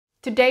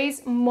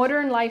Today's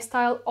modern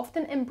lifestyle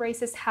often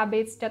embraces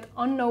habits that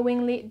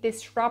unknowingly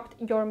disrupt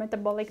your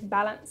metabolic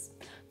balance.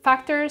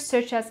 Factors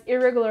such as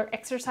irregular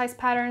exercise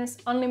patterns,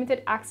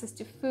 unlimited access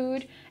to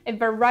food, a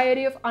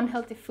variety of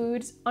unhealthy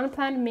foods,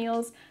 unplanned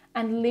meals,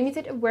 and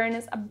limited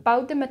awareness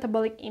about the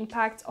metabolic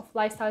impacts of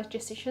lifestyle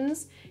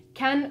decisions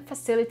can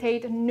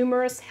facilitate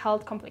numerous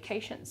health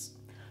complications.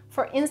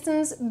 For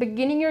instance,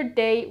 beginning your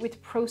day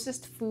with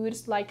processed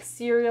foods like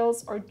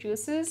cereals or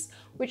juices,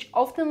 which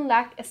often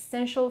lack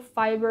essential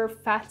fiber,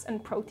 fats,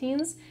 and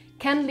proteins,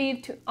 can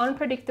lead to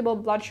unpredictable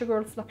blood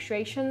sugar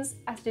fluctuations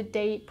as the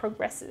day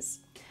progresses.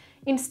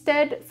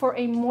 Instead, for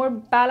a more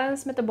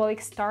balanced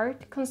metabolic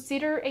start,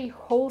 consider a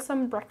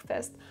wholesome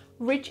breakfast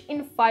rich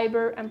in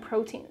fiber and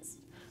proteins.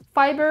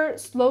 Fiber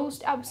slows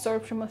the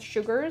absorption of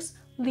sugars,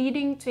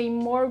 leading to a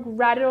more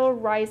gradual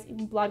rise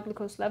in blood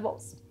glucose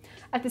levels.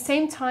 At the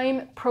same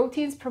time,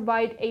 proteins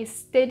provide a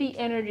steady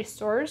energy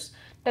source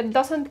that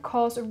doesn't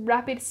cause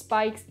rapid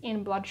spikes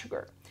in blood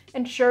sugar,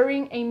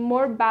 ensuring a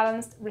more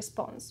balanced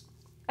response.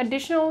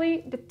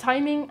 Additionally, the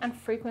timing and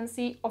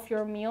frequency of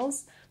your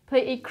meals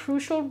play a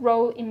crucial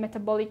role in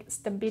metabolic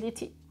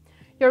stability.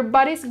 Your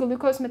body's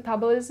glucose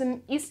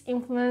metabolism is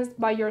influenced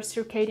by your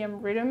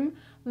circadian rhythm,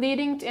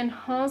 leading to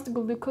enhanced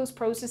glucose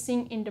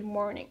processing in the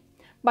morning.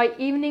 By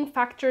evening,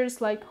 factors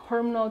like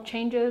hormonal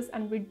changes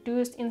and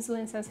reduced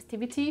insulin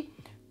sensitivity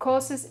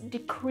causes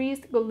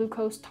decreased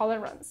glucose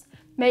tolerance,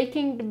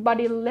 making the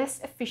body less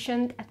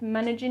efficient at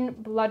managing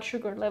blood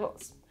sugar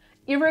levels.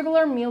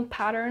 Irregular meal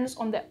patterns,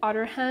 on the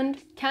other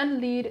hand, can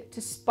lead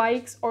to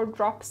spikes or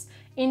drops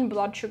in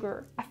blood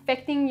sugar,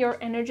 affecting your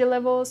energy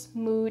levels,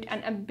 mood,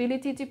 and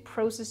ability to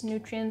process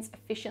nutrients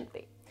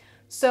efficiently.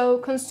 So,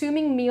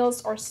 consuming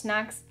meals or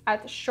snacks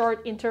at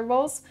short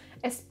intervals,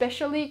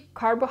 especially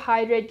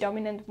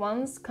carbohydrate-dominant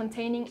ones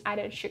containing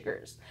added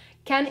sugars,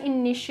 can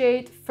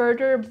initiate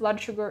further blood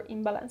sugar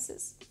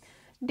imbalances.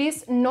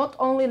 This not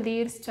only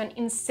leads to an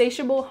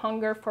insatiable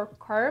hunger for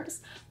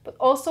carbs, but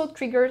also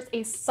triggers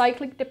a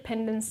cyclic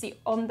dependency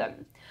on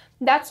them.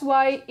 That's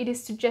why it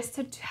is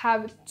suggested to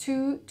have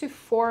 2 to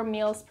 4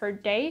 meals per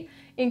day,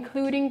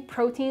 including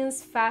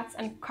proteins, fats,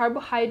 and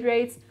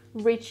carbohydrates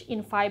rich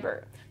in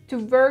fiber, to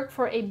work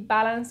for a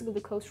balanced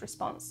glucose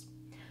response.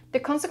 The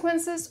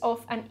consequences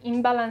of an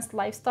imbalanced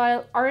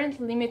lifestyle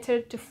aren't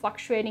limited to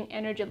fluctuating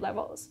energy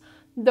levels,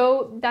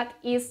 though that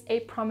is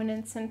a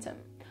prominent symptom.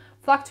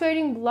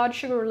 Fluctuating blood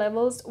sugar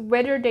levels,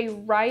 whether they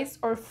rise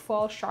or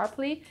fall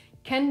sharply,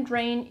 can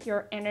drain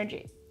your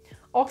energy.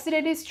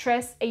 Oxidative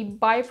stress, a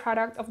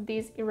byproduct of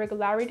these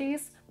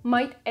irregularities,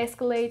 might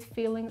escalate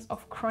feelings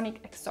of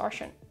chronic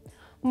exhaustion.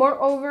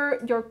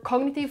 Moreover, your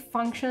cognitive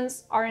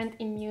functions aren't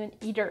immune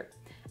either.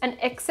 An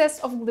excess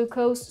of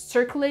glucose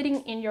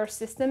circulating in your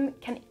system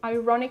can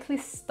ironically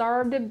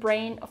starve the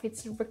brain of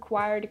its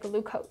required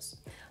glucose,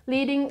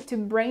 leading to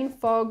brain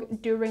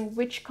fog during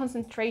which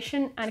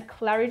concentration and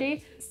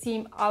clarity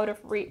seem out of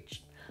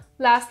reach.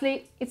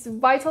 Lastly, it's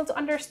vital to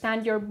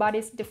understand your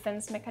body's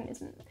defense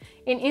mechanism.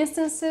 In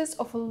instances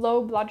of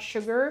low blood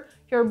sugar,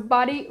 your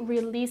body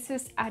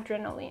releases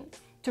adrenaline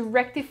to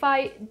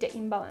rectify the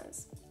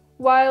imbalance.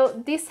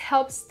 While this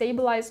helps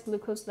stabilize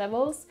glucose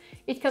levels,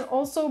 it can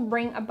also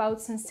bring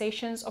about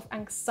sensations of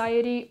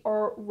anxiety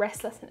or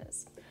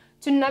restlessness.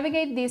 To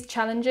navigate these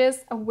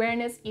challenges,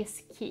 awareness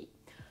is key.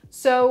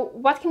 So,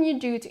 what can you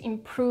do to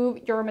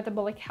improve your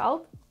metabolic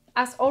health?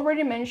 As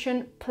already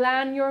mentioned,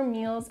 plan your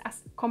meals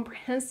as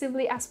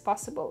comprehensively as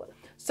possible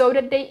so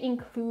that they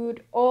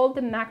include all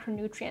the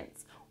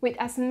macronutrients with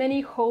as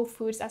many whole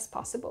foods as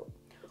possible.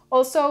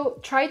 Also,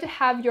 try to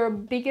have your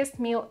biggest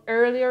meal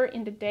earlier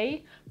in the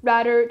day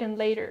rather than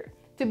later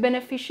to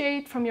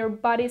beneficiate from your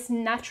body's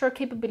natural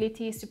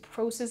capabilities to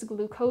process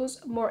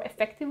glucose more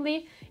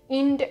effectively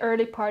in the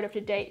early part of the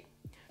day.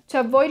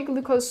 To avoid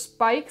glucose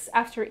spikes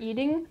after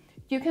eating,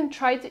 you can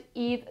try to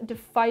eat the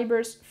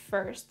fibers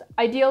first,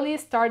 ideally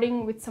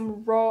starting with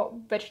some raw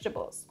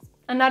vegetables.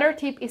 Another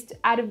tip is to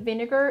add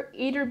vinegar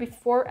either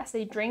before as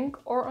a drink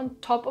or on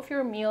top of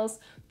your meals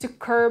to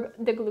curb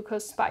the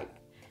glucose spike.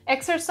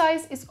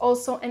 Exercise is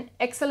also an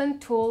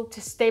excellent tool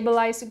to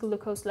stabilize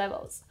glucose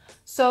levels.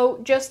 So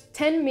just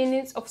 10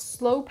 minutes of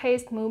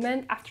slow-paced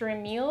movement after a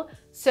meal,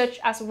 such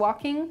as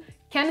walking,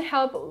 can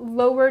help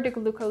lower the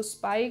glucose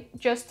spike,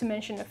 just to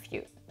mention a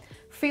few.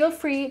 Feel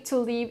free to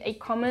leave a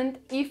comment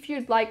if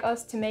you'd like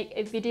us to make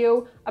a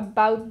video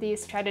about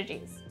these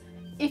strategies.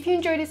 If you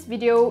enjoyed this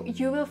video,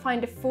 you will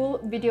find the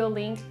full video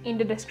link in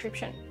the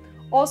description.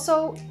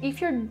 Also, if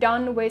you're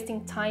done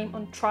wasting time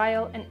on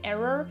trial and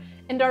error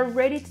and are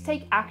ready to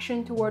take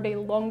action toward a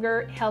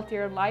longer,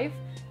 healthier life,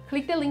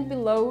 click the link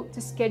below to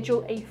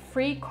schedule a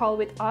free call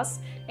with us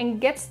and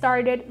get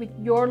started with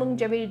your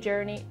longevity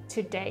journey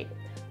today.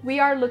 We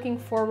are looking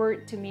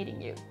forward to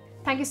meeting you.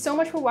 Thank you so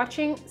much for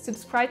watching.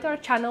 Subscribe to our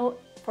channel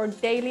for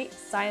daily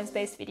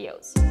science-based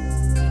videos.